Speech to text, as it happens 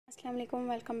अस्सलाम वालेकुम,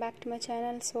 welcome back to my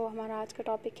channel. सो हमारा आज का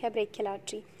टॉपिक है ब्रेकियल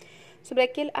आर्टरी। सो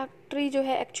ब्रेकियल आर्टरी जो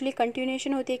है एक्चुअली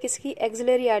कंटिन्यूएशन होती है किसकी,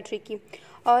 एक्सिलरी आर्टरी की।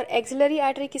 और एक्सिलरी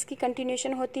आर्टरी किसकी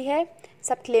कंटिन्यूएशन होती है,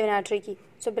 सबक्लेवियन आर्टरी की।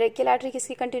 सो ब्रेकियल आर्टरी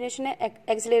किसकी कंटिन्यूएशन है,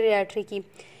 एक्सिलरी आर्टरी की।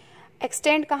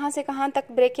 एक्सटेंड कहाँ से कहाँ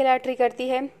तक ब्रेकियल आर्टरी करती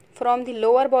है, from the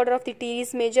lower border of the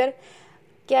teres major.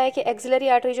 क्या है कि एक्सिलरी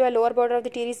आर्टरी जो है lower border of the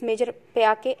teres major पे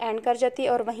आके एंड कर जाती है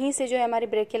और वहीं से जो है हमारी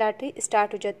ब्रेकियल आर्टरी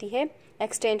स्टार्ट हो जाती है,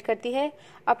 एक्सटेंड करती है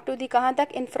अप टू दी कहाँ तक,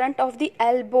 in front of the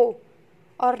elbow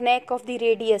और neck of the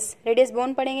radius. Radius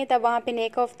bone पढ़ेंगे तब वहाँ पे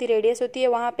नेक ऑफ द रेडियस होती है,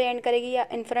 वहाँ पे एंड करेगी या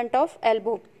इन फ्रंट ऑफ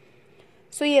एल्बो।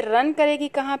 सो ये रन करेगी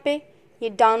कहाँ पे, ये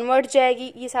डाउनवर्ड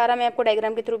जाएगी। ये सारा मैं आपको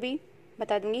डायग्राम के थ्रू भी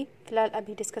बता दूंगी, फिलहाल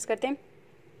अभी डिस्कस करते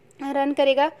हैं। रन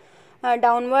करेगा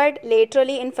downward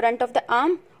laterally in front of the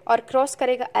arm और क्रॉस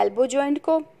करेगा एल्बो जॉइंट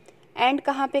को। एंड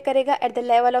कहाँ पे करेगा, at the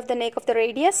level of the neck of the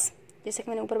radius, जैसे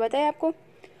कि मैंने ऊपर बताया आपको।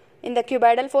 इन द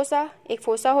क्यूबाइडल फोसा, एक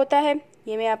फोसा होता है,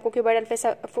 ये मैं आपको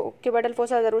क्यूबाइडल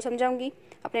फोसा ज़रूर समझाऊंगी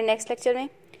अपने नेक्स्ट लेक्चर में।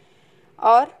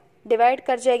 और डिवाइड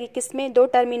कर जाएगी किसमें, दो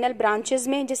टर्मिनल ब्रांचेस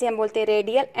में, जिसे हम बोलते हैं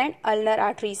radial and ulnar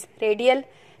arteries. Radial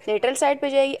lateral side पे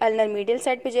जाएगी, अल्नर मीडियल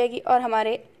साइड पे जाएगी और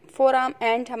हमारे फोर आर्म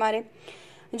एंड हमारे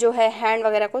जो है हैंड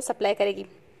वगैरह को सप्लाई करेगी।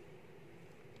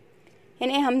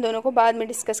 इन्हें हम दोनों को बाद में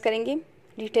डिस्कस करेंगे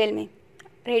डिटेल में,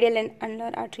 रेडियल एंड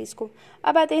अल्नर आर्टरीज को।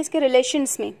 अब आते हैं इसके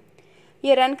रिलेशंस में।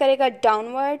 ये रन करेगा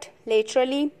downward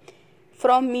laterally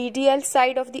from medial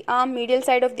side of the arm. Medial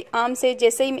side of the arm से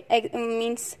जैसे ही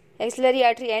मीन्स एक्सिलरी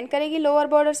आर्टरी एंड करेगी लोअर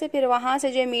बॉर्डर से, फिर वहाँ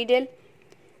से जो है मीडियल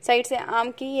साइड से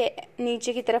आर्म की ये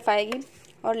नीचे की तरफ आएगी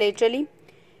और laterally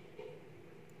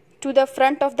to the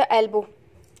front of the elbow,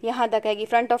 यहाँ तक आएगी,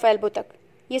 फ्रंट ऑफ एल्बो तक।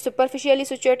 ये सुपरफिशियली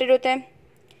सिचुएटेड होता है।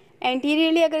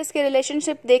 एंटीरियरली अगर इसके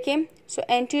रिलेशनशिप देखें, सो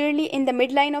anteriorly in the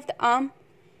mid line of the arm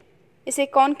इसे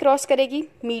कौन क्रॉस करेगी,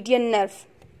 मीडियन नर्व।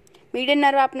 मीडियन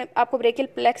नर्व आपको ब्रेकियल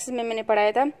प्लेक्स में मैंने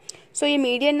पढ़ाया था। सो ये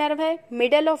मीडियन नर्व है,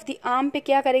 मिडल ऑफ द आर्म पे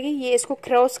क्या करेगी, ये इसको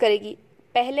क्रॉस करेगी।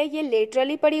 पहले ये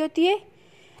लेटरली पड़ी होती है,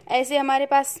 ऐसे हमारे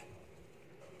पास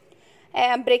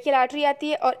ब्रेकियल आर्टरी आती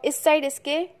है और इस साइड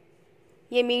इसके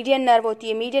ये मीडियन नर्व होती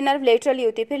है। मीडियन नर्व लेटरली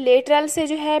होती है, फिर लेटरल से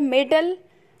जो है मिडल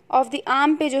ऑफ द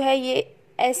आर्म पे जो है ये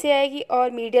ऐसे आएगी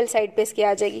और मीडियल साइड पे इसके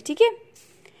आ जाएगी, ठीक है।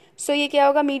 सो ये क्या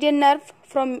होगा, median nerve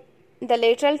from the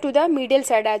lateral to the medial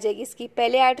side आ जाएगी इसकी।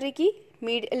 पहले आर्टरी की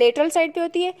लेटरल साइड पे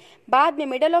होती है, बाद में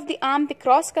मिडल ऑफ द आर्म पे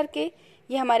क्रॉस करके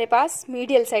ये हमारे पास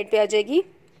मीडियल साइड पे आ जाएगी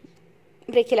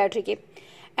ब्रेकियल आर्टरी के।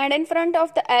 And in front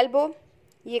of the elbow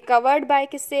ये कवर्ड बाय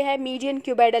किससे है, मीडियन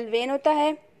क्यूबाइडल वेन होता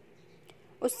है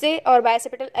उससे, और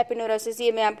बायसेप्टल एपिनोरोसिस,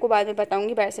 ये मैं आपको बाद में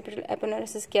बताऊंगी बायसेप्टल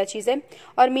एपिनोरोसिस क्या चीज़ है।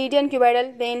 और मीडियन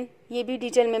क्यूबाइडल वेन ये भी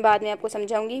डिटेल में बाद में आपको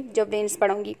समझाऊंगी जब वेन्स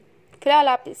पढ़ाऊंगी। फिलहाल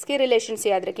आप इसके रिलेशन से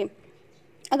याद रखें।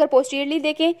 अगर पोस्टीरियरली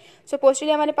देखें, सो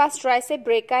पोस्टीरियरली हमारे पास ट्राइसेप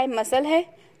ब्रेकाई मसल है।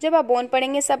 जब आप बोन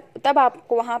पढ़ेंगे सब, तब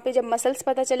आपको वहाँ पे जब मसल्स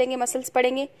पता चलेंगे, मसल्स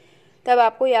पढ़ेंगे तब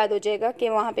आपको याद हो जाएगा कि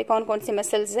वहाँ पे कौन कौन से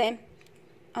मसल्स हैं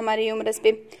हमारे ह्यूमरस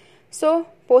पे। सो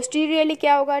पोस्टीरियरली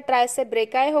क्या होगा, ट्राइसेप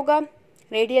ब्रेकाई होगा,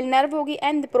 रेडियल नर्व होगी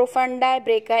एंड प्रोफंडाई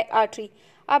ब्रेकाई आर्टरी।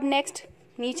 अब नेक्स्ट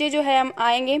नीचे जो है हम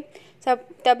आएंगे सब,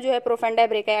 तब जो है प्रोफंडाई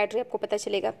ब्रेकाई आर्टरी आपको पता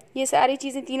चलेगा। ये सारी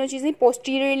चीज़ें, तीनों चीज़ें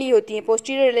पोस्टीरियरली होती हैं,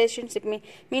 पोस्टीरियर रिलेशनशिप में।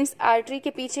 मींस आर्टरी के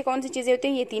पीछे कौन सी चीज़ें होती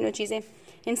हैं, ये तीनों चीज़ें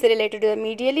इनसे रिलेटेड है।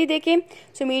 मीडियली देखें,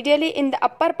 सो medially in the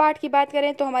upper part की बात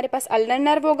करें तो हमारे पास अल्नर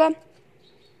नर्व होगा।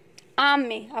 आर्म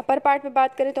में अपर पार्ट में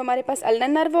बात करें तो हमारे पास अल्नर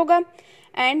नर्व होगा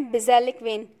एंड बेसिलिक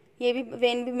वेन, ये भी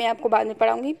वेन भी मैं आपको बाद में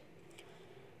पढ़ाऊंगी।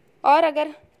 और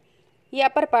ये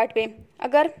अपर पार्ट पे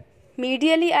अगर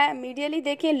मीडियली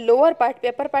देखें, लोअर पार्ट पे,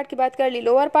 अपर पार्ट की बात कर ली,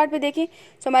 लोअर पार्ट पे देखें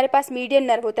तो हमारे पास मीडियन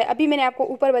नर्व होता है। अभी मैंने आपको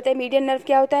ऊपर बताया मीडियन नर्व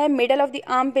क्या होता है, मिडल ऑफ द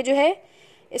आर्म पे जो है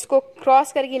इसको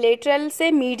क्रॉस करके लेटरल से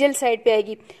मीडियल साइड पे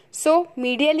आएगी। सो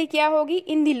मीडियली क्या होगी,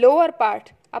 in the lower part,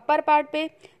 upper part पे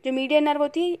जो मीडियन नर्व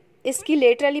होती है इसकी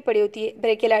लेटरली पड़ी होती है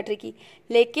ब्रेकियल आर्टरी की,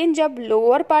 लेकिन जब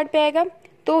लोअर पार्ट पे आएगा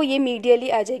तो ये मीडियली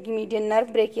आ जाएगी मीडियन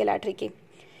नर्व ब्रेकियल आर्टरी की।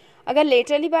 अगर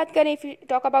लेटरली बात करें, if you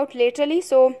talk about laterally,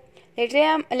 so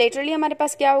laterally हमारे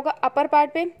पास क्या होगा, अपर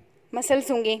पार्ट पे मसल्स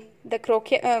होंगे, the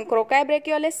क्रोकाई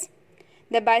ब्रेकियोलिस,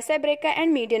 the bicep ब्रेका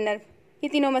and median nerve. ये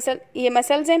तीनों ये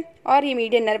मसल्स हैं और ये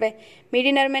मीडियन नर्व है।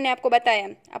 मीडियन नर्व मैंने आपको बताया।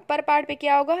 अपर पार्ट पे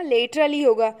क्या होगा, लेटरली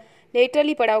होगा,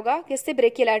 लेटरली पड़ा होगा किससे,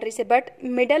 ब्रेकियल आर्टरी से, but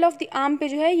middle of the arm पे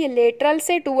जो है ये लेटरल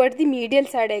से टूवर्ड द मीडियल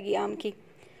साइड आएगी आर्म की,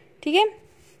 ठीक है,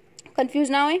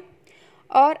 कंफ्यूज ना हो।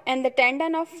 और and the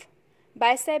tendon of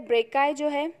bicep brachii जो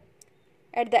है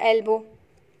at the elbow,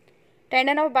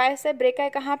 tendon of bicep brachii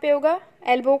कहाँ पे होगा,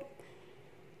 एल्बो,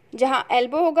 जहाँ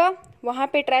एल्बो होगा वहाँ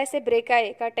पे ट्राइसेप ब्रेकाई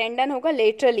का टेंडन होगा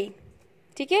लेटरली,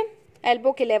 ठीक है,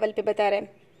 एल्बो के लेवल पे बता रहे हैं।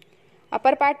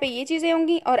 अपर पार्ट पे ये चीज़ें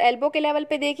होंगी और एल्बो के लेवल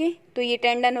पे देखें तो ये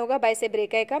टेंडन होगा बाइसेप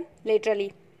ब्रेकाई का laterally.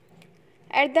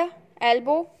 At the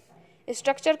elbow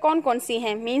structure कौन कौन सी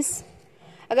हैं, मीन्स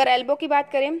अगर एल्बो की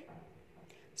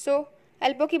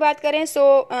बात करें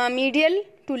सो मीडियल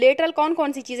टू लेटरल कौन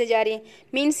कौन सी चीज़ें जा रही हैं,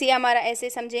 मीन्स ये हमारा ऐसे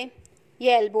समझें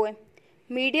ये एल्बो है,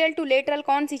 मीडियल टू लेटरल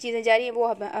कौन सी चीज़ें जा रही है वो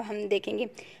हम देखेंगे।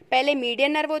 पहले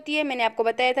मीडियन नर्व होती है, मैंने आपको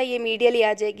बताया था ये मीडियल ही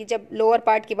आ जाएगी जब लोअर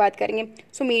पार्ट की बात करेंगे।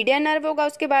 सो मीडियन नर्व होगा,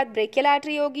 उसके बाद ब्रेकियल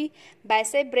आर्टरी होगी,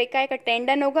 बाइसेप ब्रेकाई का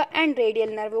टेंडन होगा एंड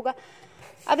रेडियल नर्व होगा।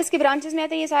 अब इसके ब्रांचेस में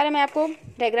आते हैं, ये सारे मैं आपको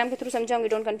डायग्राम के थ्रू समझाऊंगी,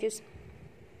 डोंट कंफ्यूज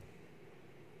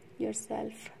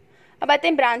योरसेल्फ। अब आते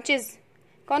हैं ब्रांचेस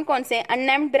कौन कौन से हैं।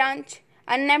 Unnamed branch,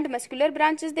 unnamed muscular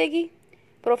branches देगी,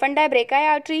 प्रोफंडाई brachii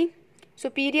artery,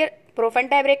 superior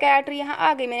प्रोफंडाई brachii artery यहाँ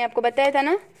आ गई, मैंने आपको बताया था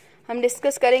ना, हम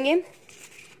डिस्कस करेंगे।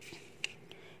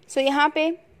 सो यहाँ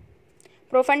पे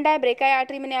प्रोफंडाई ब्रेकाई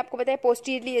आर्टरी मैंने आपको बताया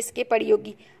पोस्टीरियरली इसके पड़ी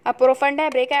होगी। अब प्रोफंडाई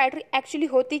ब्रेकाई आर्टरी एक्चुअली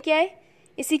होती क्या है,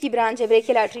 इसी की ब्रांच है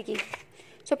ब्रेकियल आर्टरी की।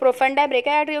 सो प्रोफंडाई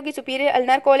ब्रेकाई आर्टरी होगी, सुपीरियर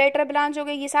अल्नर कोलेटरल ब्रांच हो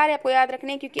गई। ये सारे आपको याद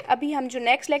रखने हैं क्योंकि अभी हम जो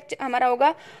नेक्स्ट लेक्चर हमारा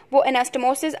होगा वो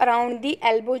anastomosis around the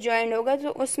elbow joint होगा,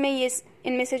 तो उसमें ये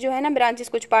इनमें से जो है ना ब्रांचेस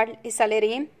कुछ पार्ट हिस्सा ले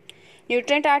रही हैं।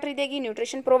 न्यूट्रिएंट आर्टरी देगी,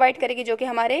 न्यूट्रिशन प्रोवाइड करेगी जो कि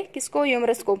हमारे किसको,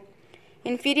 ह्यूमरस को।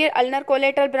 इंफीरियर अल्नर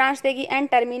कोलेटरल ब्रांच देगी एंड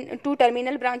टू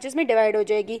टर्मिनल ब्रांचेस में डिवाइड हो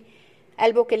जाएगी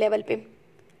एल्बो के लेवल पे।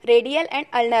 रेडियल एंड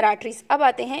अल्नर आर्टरीज, अब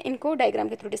आते हैं इनको डायग्राम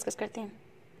के थ्रू डिस्कस करते हैं।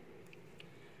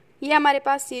 ये हमारे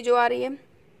पास ये जो आ रही है,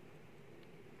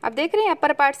 आप देख रहे हैं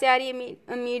अपर पार्ट से आ रही है,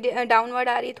 डाउनवर्ड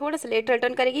आ रही है, थोड़ा सा लेटरल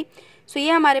टर्न करेगी। सो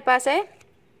ये हमारे पास है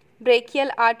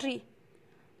ब्रेकियल आर्टरी,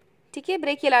 ठीक है,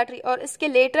 ब्रेकियल आर्टरी। और इसके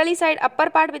लेटरली साइड अपर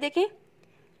पार्ट पे देखें,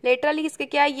 लेटरली इसके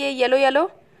क्या है, ये येलो येलो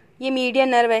ये मीडियन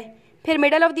नर्व है। फिर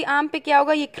मिडल ऑफ द आर्म पे क्या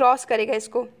होगा, ये क्रॉस करेगा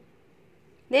इसको,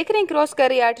 देख रहे हैं क्रॉस कर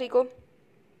रही है आर्टरी को,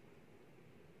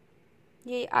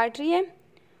 ये आर्टरी है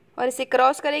और इसे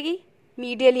क्रॉस करेगी,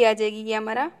 मीडियली आ जाएगी, ये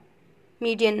हमारा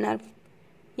मीडियन नर्व,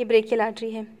 ये ब्रेकियल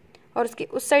आर्टरी है। और उसके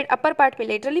उस साइड अपर पार्ट पे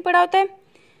लेटरली पड़ा होता है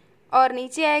और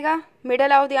नीचे आएगा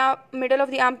मिडल ऑफ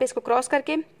द आर्म पे इसको क्रॉस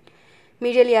करके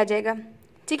मीडियली आ जाएगा,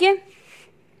 ठीक है।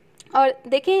 और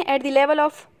देखें at the level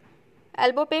of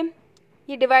elbow पे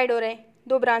ये डिवाइड हो रहे हैं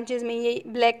दो ब्रांचेस में, ये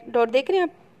ब्लैक डॉट देख रहे हैं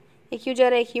आप, एक यू जा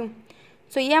रहा है एक यू।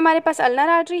 सो ये हमारे पास अल्नर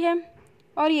आर्टरी है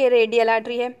और ये रेडियल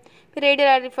आर्टरी है। फिर रेडियल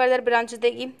आर्टरी फर्दर ब्रांचेस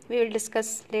देगी, we will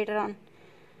discuss later on.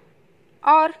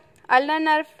 और ulnar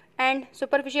nerve and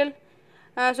superficial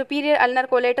superior ulnar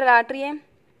collateral artery है।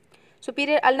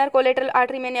 सुपीरियर अल्नर कोलेटरल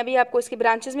आर्टरी मैंने अभी आपको इसकी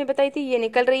ब्रांचेस में बताई थी, ये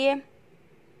निकल रही है,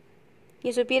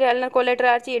 ये सुपीरियर अल्नर कोलेटरल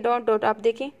आर्टरी, ये डॉट डॉट आप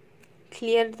देखें,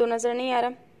 क्लियर तो नज़र नहीं आ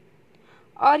रहा।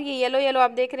 और ये येलो येलो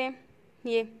आप देख रहे हैं,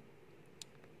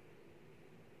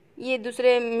 ये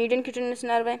दूसरे मीडियन क्यूटेनियस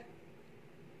नर्व है।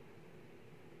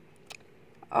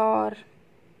 और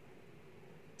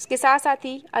इसके साथ साथ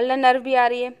ही अल्नर नर्व भी आ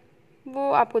रही है,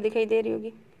 वो आपको दिखाई दे रही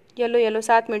होगी, येलो येलो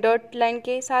साथ में डॉट लाइन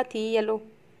के साथ ही येलो।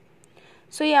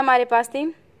 सो ये हमारे पास थे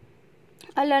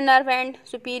ulnar nerve and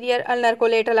superior ulnar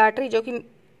collateral artery, जो कि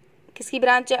किसकी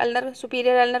ब्रांच है, ulnar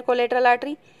superior ulnar collateral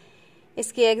artery,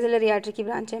 इसकी एक्सिलरी आर्टरी की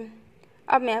ब्रांच है।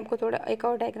 अब मैं आपको थोड़ा एक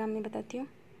और डायग्राम में बताती हूँ।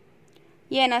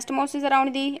 ये anastomosis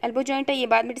around the elbow joint है, ये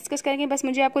बाद में डिस्कस करेंगे, बस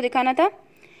मुझे आपको दिखाना था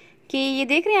कि ये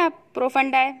देख रहे हैं आप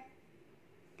प्रोफंडाई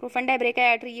ब्रेकाई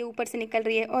आर्टरी ये ऊपर से निकल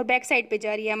रही है और बैक साइड पे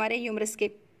जा रही है हमारे ह्यूमरस के,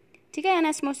 ठीक है,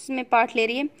 एनास्टोमोसिस में पार्ट ले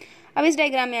रही है। अब इस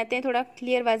डायग्राम में आते हैं, थोड़ा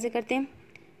क्लियर वाजे करते हैं।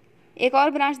 एक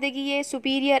और ब्रांच देगी ये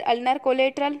सुपीरियर अल्नर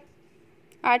कोलेटरल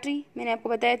आर्टरी, मैंने आपको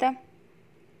बताया था।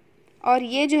 और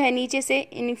ये जो है नीचे से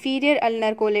इन्फीरियर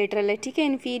अल्नर कोलेटरल है, ठीक है,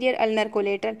 इन्फीरियर अल्नर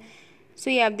कोलेटरल। सो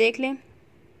ये आप देख लें,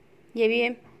 ये भी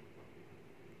है।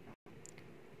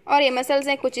 और ये मसल्स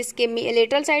हैं, कुछ इसके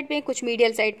लेटरल साइड पे, कुछ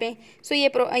मीडियल साइड पे। सो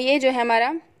ये जो है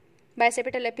हमारा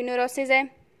बाइसेप्टल एपिन्यूरोसिस है।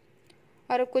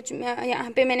 और कुछ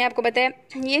यहाँ पे मैंने आपको बताया,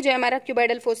 ये जो है हमारा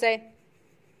क्यूबाइडल फोसा है,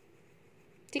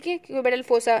 ठीक है, क्यूबाइडल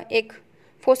फोसा एक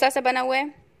फोसा सा बना हुआ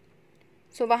है।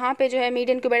 सो वहाँ पे जो है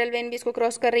मीडियन क्यूबाइडल वेन भी इसको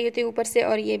क्रॉस कर रही होती है ऊपर से,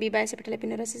 और ये भी बाइसेप्टल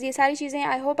एपिन्यूरोसिस। ये सारी चीज़ें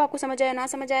आई होप आपको समझ आया, ना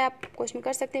समझ आया आप क्वेश्चन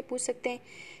कर सकते हैं, पूछ सकते हैं।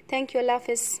 थैंक यू, अल्लाह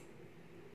हाफिज़।